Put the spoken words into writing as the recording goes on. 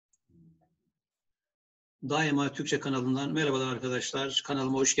Daima Türkçe kanalından merhabalar arkadaşlar.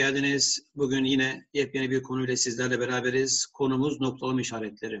 Kanalıma hoş geldiniz. Bugün yine yepyeni bir konuyla sizlerle beraberiz. Konumuz noktalama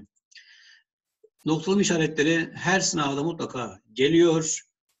işaretleri. Noktalama işaretleri her sınavda mutlaka geliyor.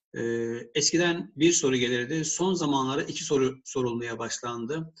 Eskiden bir soru gelirdi. Son zamanlarda 2 soru sorulmaya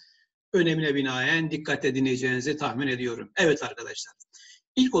başlandı. Önemine binaen dikkatle dinleyeceğinizi tahmin ediyorum. Evet arkadaşlar.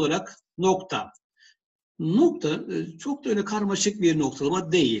 İlk olarak nokta. Nokta çok da öyle karmaşık bir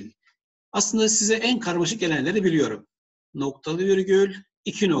noktalama değil. Aslında size en karmaşık gelenleri biliyorum. Noktalı virgül,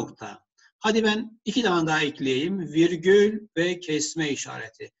 2 nokta. Hadi ben 2 tane daha ekleyeyim. Virgül ve kesme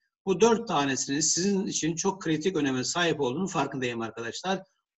işareti. Bu 4 tanesinin sizin için çok kritik öneme sahip olduğunu farkındayım arkadaşlar.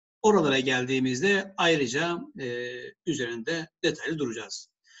 Oralara geldiğimizde ayrıca üzerinde detaylı duracağız.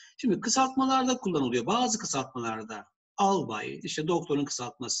 Şimdi kısaltmalarda kullanılıyor. Bazı kısaltmalarda albay, işte doktorun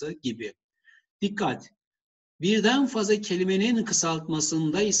kısaltması gibi. Dikkat! Birden fazla kelimenin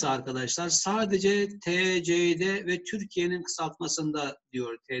kısaltmasında ise arkadaşlar sadece TC'de ve Türkiye'nin kısaltmasında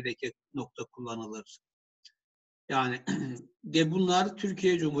diyor T'deki nokta kullanılır. Yani de bunlar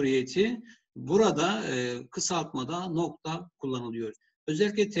Türkiye Cumhuriyeti, burada kısaltmada nokta kullanılıyor.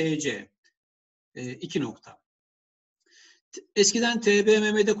 Özellikle TC 2 nokta. Eskiden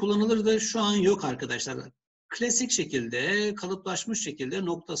TBMM'de kullanılırdı, şu an yok arkadaşlar. Klasik şekilde, kalıplaşmış şekilde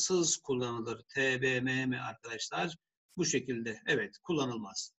noktasız kullanılır. TBMM arkadaşlar bu şekilde, evet,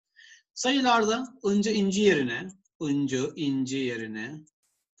 kullanılmaz. Sayılarda inci yerine,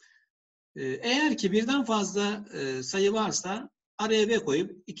 eğer ki birden fazla sayı varsa araya V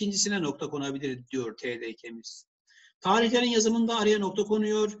koyup ikincisine nokta konabilir diyor TDK'miz. Tarihlerin yazımında araya nokta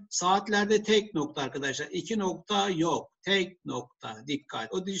konuyor. Saatlerde tek nokta arkadaşlar. 2 nokta yok. Tek nokta.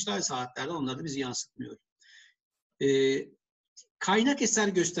 Dikkat. O dijital saatlerde onları da bizi yansıtmıyor. Kaynak eser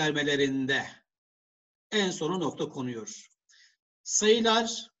göstermelerinde en sona nokta konuyor.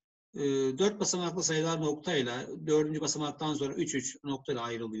 Sayılar 4 basamaklı sayılar noktayla, 4. basamaktan sonra 3 noktayla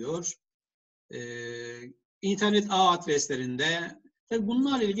ayrılıyor. İnternet ağ adreslerinde tabii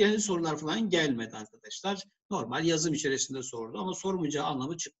bunlarla ilgili sorular falan gelmedi arkadaşlar. Normal yazım içerisinde sordu ama sormayacağı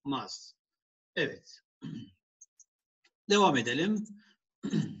anlamı çıkmaz. Evet. Devam edelim.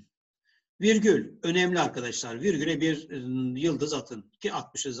 Virgül. Önemli arkadaşlar. Virgüle bir yıldız atın. Ki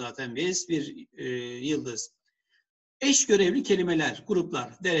atmışız zaten biz. Bir yıldız. Eş görevli kelimeler,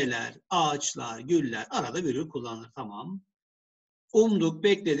 gruplar, dereler, ağaçlar, güller. Arada virgül kullanılır. Tamam. Umduk,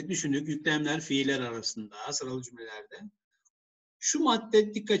 bekledik, düşündük. Yüklemler, fiiller arasında. Sıralı cümlelerde. Şu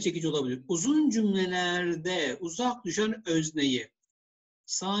madde dikkat çekici olabilir. Uzun cümlelerde uzak düşen özneyi.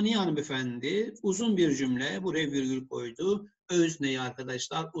 Saniye hanımefendi uzun bir cümle, buraya virgül koydu. Özneyi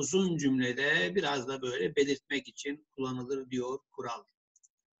arkadaşlar uzun cümlede biraz da böyle belirtmek için kullanılır diyor kural.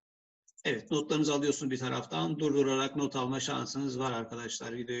 Evet, notlarınızı alıyorsunuz bir taraftan. Durdurarak not alma şansınız var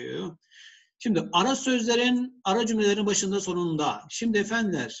arkadaşlar videoyu. Şimdi ara sözlerin, ara cümlelerin başında sonunda. Şimdi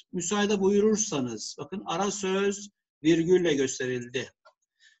efendiler müsaade buyurursanız bakın ara söz virgülle gösterildi.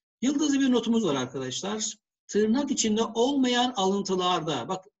 Yıldızlı bir notumuz var arkadaşlar. Tırnak içinde olmayan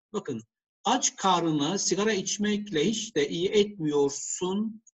alıntılarda bakın aç karnına sigara içmekle hiç de iyi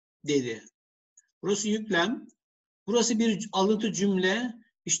etmiyorsun dedi. Burası yüklem. Burası bir alıntı cümle.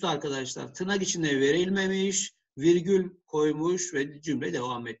 İşte arkadaşlar tırnak içinde verilmemiş, virgül koymuş ve cümle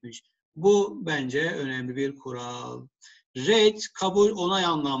devam etmiş. Bu bence önemli bir kural. Red, kabul, onay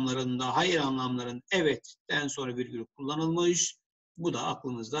anlamlarında, hayır anlamlarında evet'ten sonra virgül kullanılmış. Bu da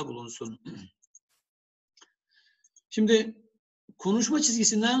aklınızda bulunsun. Şimdi konuşma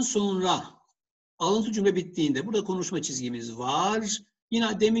çizgisinden sonra alıntı cümle bittiğinde burada konuşma çizgimiz var.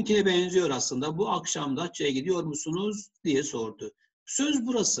 Yine deminkine benziyor aslında. Bu akşam Datça'ya gidiyor musunuz diye sordu. Söz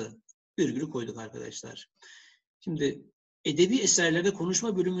burası. Virgülü koyduk arkadaşlar. Şimdi edebi eserlerde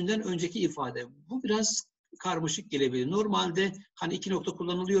konuşma bölümünden önceki ifade. Bu biraz karmaşık gelebilir. Normalde hani 2 nokta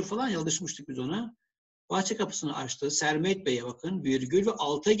kullanılıyor falan ya, alışmıştık biz ona. Bahçe kapısını açtı. Sermet Bey'e bakın. Virgül ve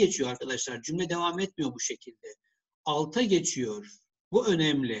alta geçiyor arkadaşlar. Cümle devam etmiyor bu şekilde. Alta geçiyor. Bu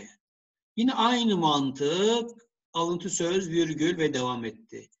önemli. Yine aynı mantık. Alıntı söz, virgül ve devam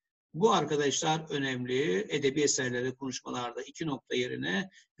etti. Bu arkadaşlar önemli. Edebi eserlerde, konuşmalarda 2 nokta yerine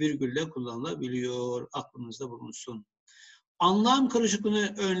virgülle kullanılabiliyor. Aklınızda bulunsun. Anlam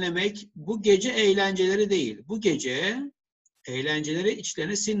karışıklığını önlemek bu gece eğlenceleri değil. Bu gece eğlenceleri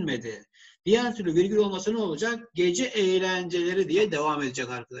içlerine sinmedi. Diğer türlü virgül olmasa ne olacak? Gece eğlenceleri diye devam edecek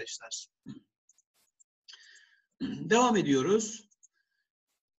arkadaşlar. Devam ediyoruz.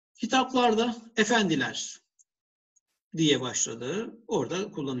 Kitaplarda efendiler diye başladı.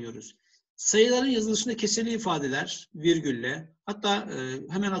 Orada kullanıyoruz. Sayıların yazılışında kesirli ifadeler virgülle. Hatta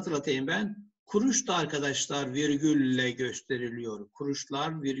hemen hatırlatayım ben. Kuruş da arkadaşlar virgülle gösteriliyor.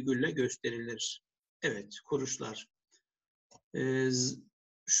 Kuruşlar virgülle gösterilir. Evet, kuruşlar.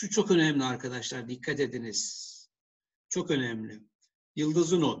 Şu çok önemli arkadaşlar, dikkat ediniz. Çok önemli.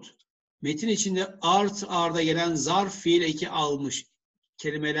 Yıldızı not. Metin içinde art arda gelen zarf fiil eki almış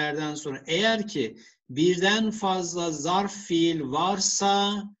kelimelerden sonra eğer ki birden fazla zarf fiil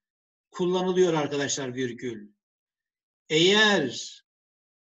varsa kullanılıyor arkadaşlar virgül. Eğer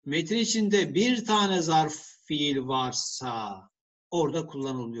metin içinde bir tane zarf fiil varsa orada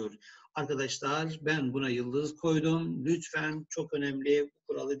kullanılmıyor. Arkadaşlar ben buna yıldız koydum. Lütfen çok önemli. Bu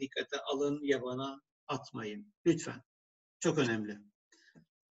kuralı dikkate alın, yabana atmayın. Lütfen. Çok önemli.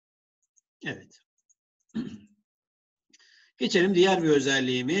 Evet. Geçelim diğer bir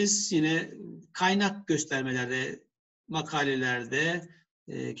özelliğimiz. Yine kaynak göstermelerde, makalelerde,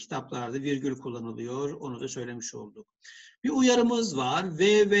 kitaplarda virgül kullanılıyor. Onu da söylemiş olduk. Bir uyarımız var.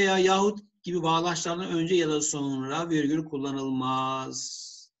 Ve veya yahut gibi bağlaçlardan önce ya da sonra virgül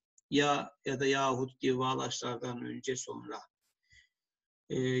kullanılmaz. Ya da yahut gibi bağlaçlardan önce sonra.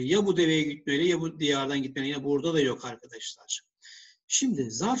 Ya bu deveye gitmeli ya bu diyardan gitmeli. Yine burada da yok arkadaşlar.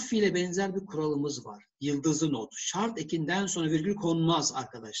 Şimdi zarf ile benzer bir kuralımız var. Yıldızı not. Şart ekinden sonra virgül konmaz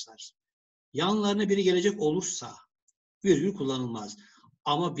arkadaşlar. Yanlarına biri gelecek olursa virgül kullanılmaz.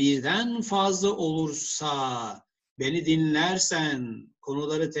 Ama birden fazla olursa, beni dinlersen,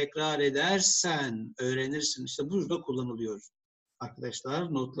 konuları tekrar edersen öğrenirsin. İşte burada kullanılıyor.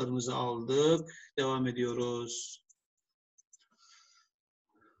 Arkadaşlar notlarımızı aldık. Devam ediyoruz.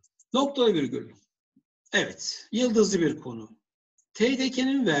 Nokta virgül. Evet, yıldızlı bir konu.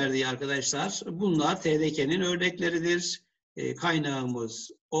 TDK'nin verdiği arkadaşlar, bunlar TDK'nin örnekleridir.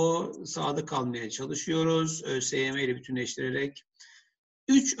 Kaynağımız o, sadık kalmaya çalışıyoruz. ÖSYM ile bütünleştirerek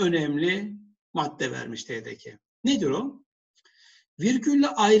 3 önemli madde vermiş TDK. Nedir o? Virgülle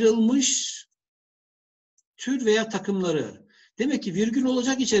ayrılmış tür veya takımları. Demek ki virgül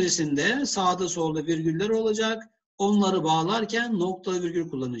olacak içerisinde, sağda solda virgüller olacak. Onları bağlarken noktalı virgül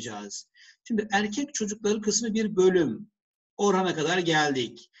kullanacağız. Şimdi erkek çocukları kısmı bir bölüm. Orana kadar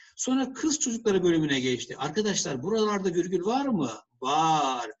geldik. Sonra kız çocukları bölümüne geçti. Arkadaşlar buralarda virgül var mı?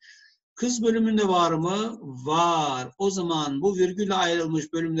 Var. Kız bölümünde var mı? Var. O zaman bu virgülle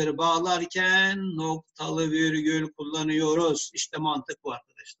ayrılmış bölümleri bağlarken noktalı virgül kullanıyoruz. İşte mantık bu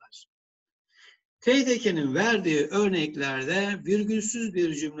arkadaşlar. TDK'nin verdiği örneklerde virgülsüz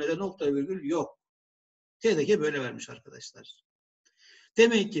bir cümlede nokta virgül yok. TDK böyle vermiş arkadaşlar.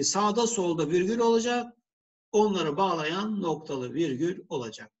 Demek ki sağda solda virgül olacak. Onları bağlayan noktalı virgül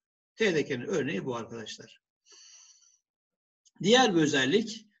olacak. TDK'nin örneği bu arkadaşlar. Diğer bir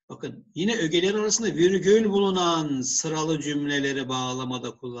özellik, bakın yine ögeler arasında virgül bulunan sıralı cümleleri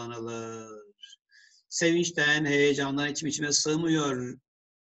bağlamada kullanılır. Sevinçten, heyecandan içim içime sığmıyor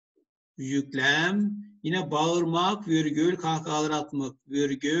yüklem. Yine bağırmak, virgül, kahkahalar atmak,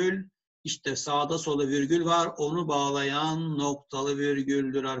 virgül. İşte sağda solda virgül var. Onu bağlayan noktalı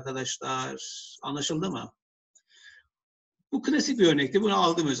virgüldür arkadaşlar. Anlaşıldı mı? Bu klasik bir örnekti. Bunu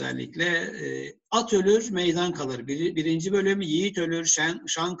aldım özellikle. At ölür, meydan kalır. Birinci bölüm yiğit ölür,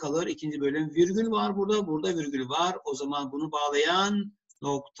 şan kalır. İkinci bölüm virgül var burada. Burada virgül var. O zaman bunu bağlayan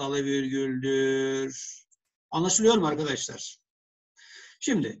noktalı virgüldür. Anlaşılıyor mu arkadaşlar?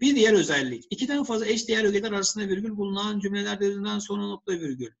 Şimdi bir diğer özellik. İkiden fazla eşdeğer ögeler arasında virgül bulunan cümlelerinden sonra nokta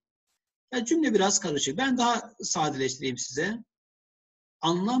virgül. Ya cümle biraz karışık. Ben daha sadeleştireyim size.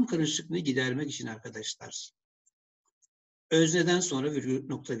 Anlam karışıklığını gidermek için arkadaşlar. Özneden sonra virgül,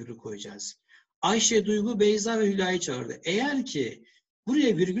 nokta virgül koyacağız. Ayşe, Duygu, Beyza ve Hülya'yı çağırdı. Eğer ki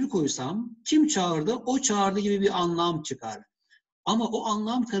buraya virgül koysam kim çağırdı? O çağırdı gibi bir anlam çıkar. Ama o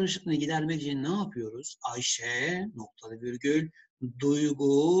anlam karışıklığını gidermek için ne yapıyoruz? Ayşe, noktalı virgül,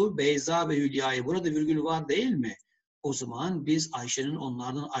 Duygu, Beyza ve Hülya'yı. Burada virgül var değil mi? O zaman biz Ayşe'nin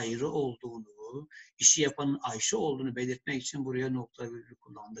onlardan ayrı olduğunu, işi yapanın Ayşe olduğunu belirtmek için buraya nokta virgül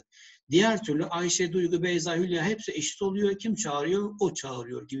kullandık. Diğer türlü Ayşe, Duygu, Beyza, Hülya hepsi eşit oluyor. Kim çağırıyor? O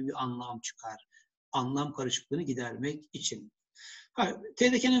çağırıyor gibi bir anlam çıkar. Anlam karışıklığını gidermek için.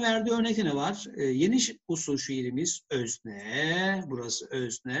 TDK'nin verdiği örnekte ne var? Yeni usul şiirimiz özne, burası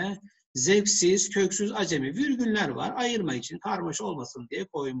özne. Zevksiz, köksüz, acemi virgüller var. Ayırma için karmaşa olmasın diye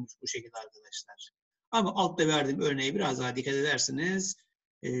koymuş bu şekilde arkadaşlar. Ama altta verdiğim örneğe biraz daha dikkat edersiniz.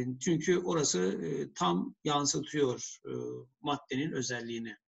 Çünkü orası tam yansıtıyor maddenin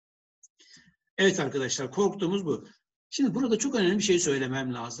özelliğini. Evet arkadaşlar, korktuğumuz bu. Şimdi burada çok önemli bir şey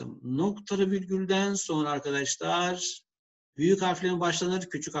söylemem lazım. Noktalı virgülden sonra arkadaşlar büyük harfle mi başlanır,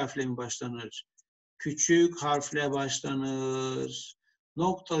 küçük harfle mi başlanır? Küçük harfle başlanır.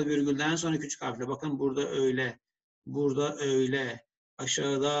 Noktalı virgülden sonra küçük harfle. Bakın burada öyle. Burada öyle.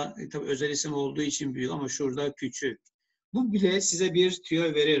 Aşağıda tabii özel isim olduğu için büyük ama şurada küçük. Bu bile size bir tüyo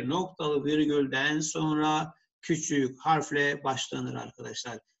verir. Noktalı virgülden sonra küçük harfle başlanır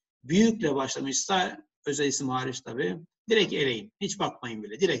arkadaşlar. Büyükle başlamışsa, özel isim hariç tabii, direkt eleyin. Hiç bakmayın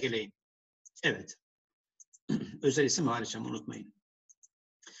bile, direkt eleyin. Evet. Özel isim hariç ama unutmayın.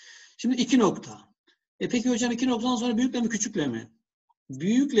 Şimdi 2 nokta. Peki hocam 2 noktadan sonra büyükle mi küçükle mi?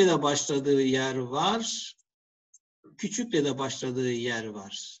 Büyükle de başladığı yer var. Küçükle de başladığı yer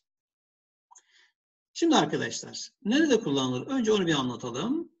var. Şimdi arkadaşlar, nerede kullanılır? Önce onu bir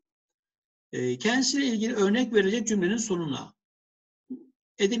anlatalım. Kendisiyle ilgili örnek verilecek cümlenin sonuna.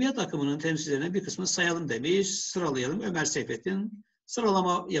 Edebiyat akımının temsilcilerine bir kısmını sayalım demiş, sıralayalım. Ömer Seyfettin,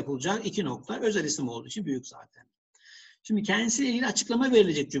 sıralama yapılacak 2 nokta. Özel isim olduğu için büyük zaten. Şimdi kendisiyle ilgili açıklama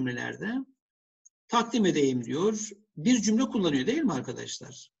verilecek cümlelerde takdim edeyim diyor. Bir cümle kullanıyor değil mi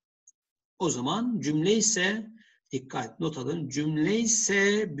arkadaşlar? O zaman cümle ise, dikkat not alın, cümle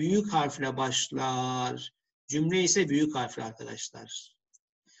ise büyük harfle başlar. Cümle ise büyük harfle arkadaşlar.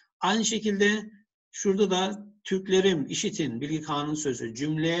 Aynı şekilde şurada da Türklerim, işitin, Bilgi Kanun sözü,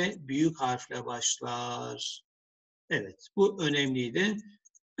 cümle büyük harfle başlar. Evet, bu önemliydi.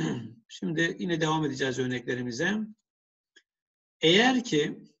 Şimdi yine devam edeceğiz örneklerimize. Eğer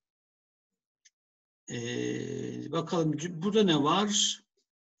ki, bakalım burada ne var?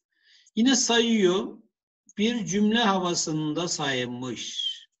 Yine sayıyor. Bir cümle havasında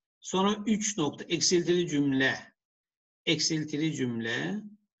saymış. Sonra 3 nokta, eksiltili cümle. Eksiltili cümle.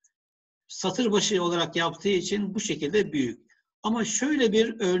 Satır başı olarak yaptığı için bu şekilde büyük. Ama şöyle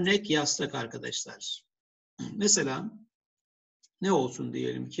bir örnek yazsak arkadaşlar. Mesela ne olsun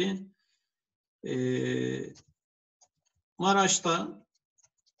diyelim ki Maraş'ta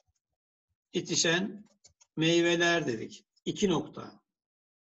yetişen meyveler dedik. 2 nokta.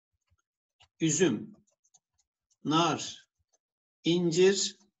 Üzüm, nar,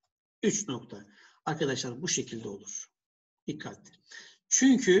 incir, 3 nokta. Arkadaşlar bu şekilde olur. Dikkat.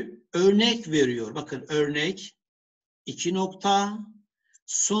 Çünkü örnek veriyor. Bakın örnek 2 nokta,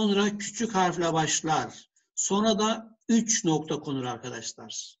 sonra küçük harfle başlar. Sonra da 3 nokta konur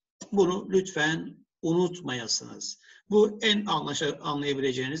arkadaşlar. Bunu lütfen unutmayasınız. Bu en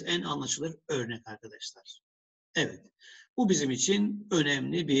anlayabileceğiniz en anlaşılır örnek arkadaşlar. Evet. Bu bizim için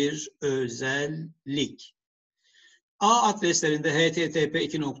önemli bir özellik. A adreslerinde HTTP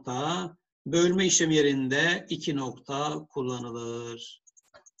 2 nokta, bölme işlemi yerinde 2 nokta kullanılır.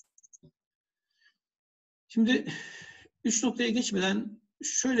 Şimdi 3 noktaya geçmeden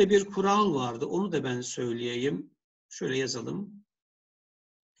şöyle bir kural vardı. Onu da ben söyleyeyim. Şöyle yazalım.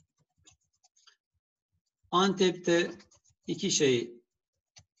 Antep'te 2 şey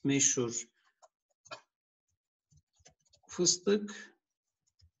meşhur. Fıstık,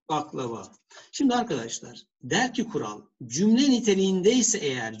 baklava. Şimdi arkadaşlar, der ki kural, cümle niteliğindeyse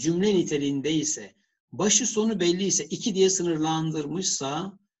eğer, cümle niteliğindeyse, başı sonu belliyse, 2 diye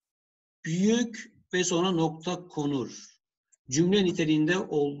sınırlandırmışsa, büyük ve sonra nokta konur. Cümle niteliğinde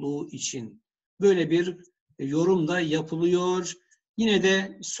olduğu için. Böyle bir yorum da yapılıyor. Yine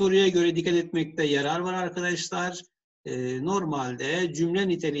de soruya göre dikkat etmekte yarar var arkadaşlar. Normalde cümle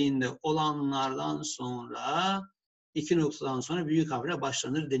niteliğinde olanlardan sonra 2 noktadan sonra büyük harfle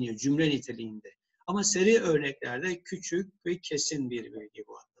başlanır deniyor cümle niteliğinde. Ama seri örneklerde küçük ve kesin bir bilgi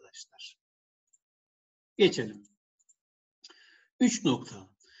bu arkadaşlar. Geçelim. 3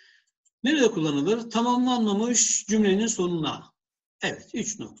 nokta. Nerede kullanılır? Tamamlanmamış cümlenin sonuna. Evet,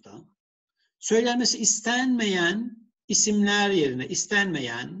 3 nokta. Söylenmesi istenmeyen isimler yerine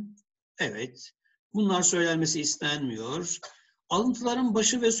istenmeyen, evet, bunlar söylenmesi istenmiyor. Alıntıların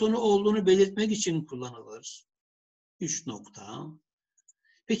başı ve sonu olduğunu belirtmek için kullanılır. 3 nokta.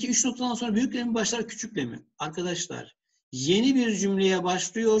 Peki 3 noktadan sonra büyükle mi başlar, küçükle mi? Arkadaşlar, yeni bir cümleye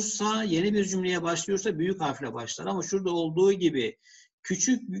başlıyorsa büyük harfle başlar. Ama şurada olduğu gibi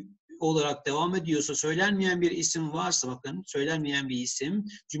küçük olarak devam ediyorsa, söylenmeyen bir isim varsa, bakın söylenmeyen bir isim,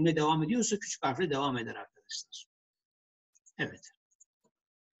 cümle devam ediyorsa küçük harfle devam eder arkadaşlar. Evet.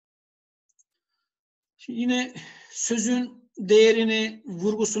 Şimdi yine sözün değerini,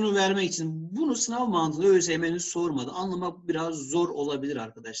 vurgusunu vermek için bunu sınav mantığında ÖSYM'nin sormadı. Anlamak biraz zor olabilir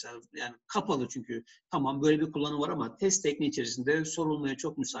arkadaşlar. Yani kapalı çünkü. Tamam böyle bir kullanım var ama test tekniği içerisinde sorulmaya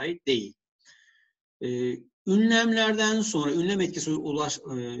çok müsait değil. Ünlemlerden sonra ünlem etkisi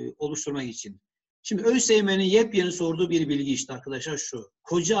oluşturmak için. Şimdi ÖSYM'nin yepyeni sorduğu bir bilgi işte arkadaşlar şu.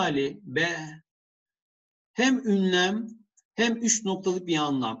 Kocaeli B hem ünlem hem 3 noktalık bir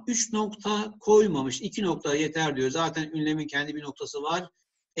anlam. 3 nokta koymamış. 2 nokta yeter diyor. Zaten ünlemin kendi bir noktası var.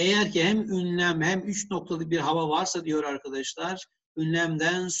 Eğer ki hem ünlem hem 3 noktalık bir hava varsa diyor arkadaşlar,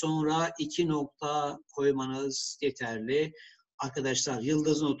 ünlemden sonra 2 nokta koymanız yeterli. arkadaşlar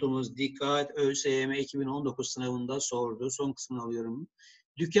yıldız notumuz dikkat. ÖSYM 2019 sınavında sordu. Son kısmını alıyorum.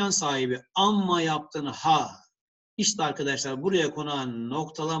 Dükkan sahibi amma yaptın ha. İşte arkadaşlar buraya konan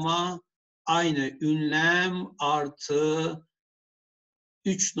noktalama aynı ünlem artı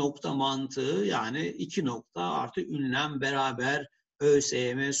 3 nokta mantığı, yani 2 nokta artı ünlem beraber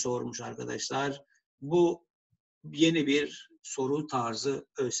ÖSYM sormuş arkadaşlar. Bu yeni bir soru tarzı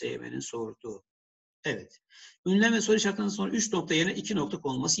ÖSYM'nin sorduğu. Evet. Ünlem ve soru işaretlerinden sonra 3 nokta yerine 2 nokta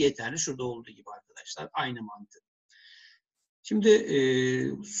konulması yeterli. Şurada olduğu gibi arkadaşlar. Aynı mantık. Şimdi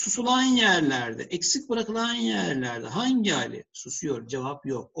susulan yerlerde, eksik bırakılan yerlerde hangi hali susuyor? Cevap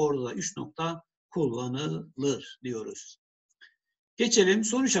yok. Orada da 3 nokta kullanılır diyoruz. Geçelim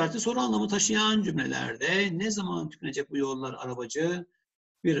soru işareti, soru anlamı taşıyan cümlelerde ne zaman tükenecek bu yollar arabacı?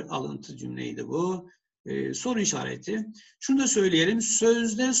 Bir alıntı cümleydi bu. Soru işareti. Şunu da söyleyelim.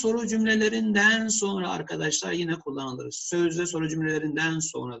 Sözde soru cümlelerinden sonra arkadaşlar yine kullanılır. Sözde soru cümlelerinden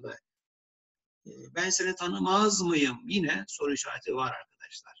sonra da ben seni tanımaz mıyım? Yine soru işareti var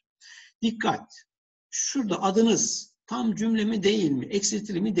arkadaşlar. Dikkat. Şurada adınız tam cümle mi değil mi?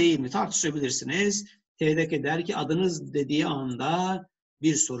 Eksiltili mi değil mi? Tartışabilirsiniz. TYT der ki adınız dediği anda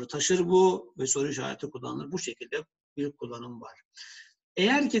bir soru taşır bu ve soru işareti kullanılır. Bu şekilde bir kullanım var.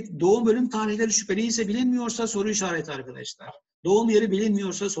 Eğer ki doğum ölüm tarihleri şüpheli ise bilinmiyorsa soru işareti arkadaşlar. Doğum yeri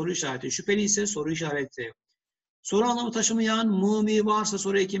bilinmiyorsa soru işareti. Şüpheli ise soru işareti. Soru anlamı taşımayan mı varsa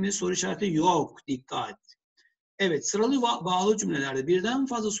soru ekimiz soru işareti yok. Dikkat. Evet, sıralı bağlı cümlelerde birden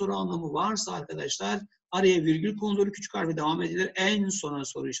fazla soru anlamı varsa arkadaşlar araya virgül konulur, küçük harfi devam edilir. En sona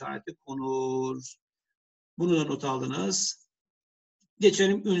soru işareti konur. Bunu da not aldınız.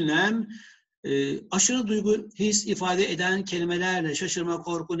 Geçelim ünlem. Aşırı duygu, his ifade eden kelimelerle şaşırma,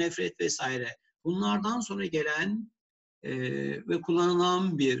 korku, nefret vesaire. Bunlardan sonra gelen ve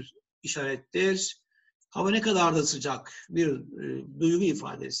kullanılan bir işarettir. Hava ne kadar da sıcak bir duygu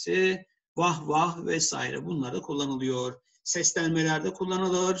ifadesi, vah vah vesaire bunlar da kullanılıyor. Seslenmelerde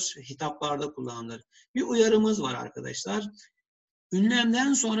kullanılır, hitaplarda kullanılır. Bir uyarımız var arkadaşlar.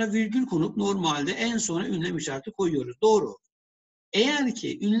 Ünlemden sonra virgül konup normalde en sona ünlem işareti koyuyoruz. Doğru. Eğer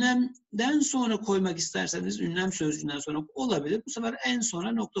ki ünlemden sonra koymak isterseniz ünlem sözcüğünden sonra olabilir. Bu sefer en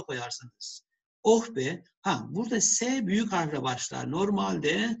sona nokta koyarsınız. Oh be. Burada S büyük harfle başlar.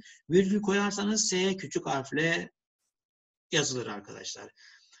 Normalde virgül koyarsanız S küçük harfle yazılır arkadaşlar.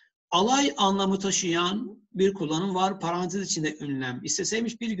 Alay anlamı taşıyan bir kullanım var. Parantez içinde ünlem.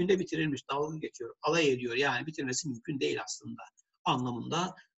 İsteseymiş bir günde bitirilmiş. Dalga geçiyor. Alay ediyor. Yani bitirmesi mümkün değil aslında.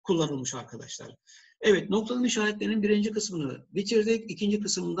 Anlamında kullanılmış arkadaşlar. Evet, noktalama işaretlerinin birinci kısmını bitirdik. İkinci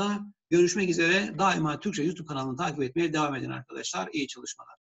kısımda görüşmek üzere. Daima Türkçe YouTube kanalını takip etmeye devam edin arkadaşlar. İyi çalışmalar.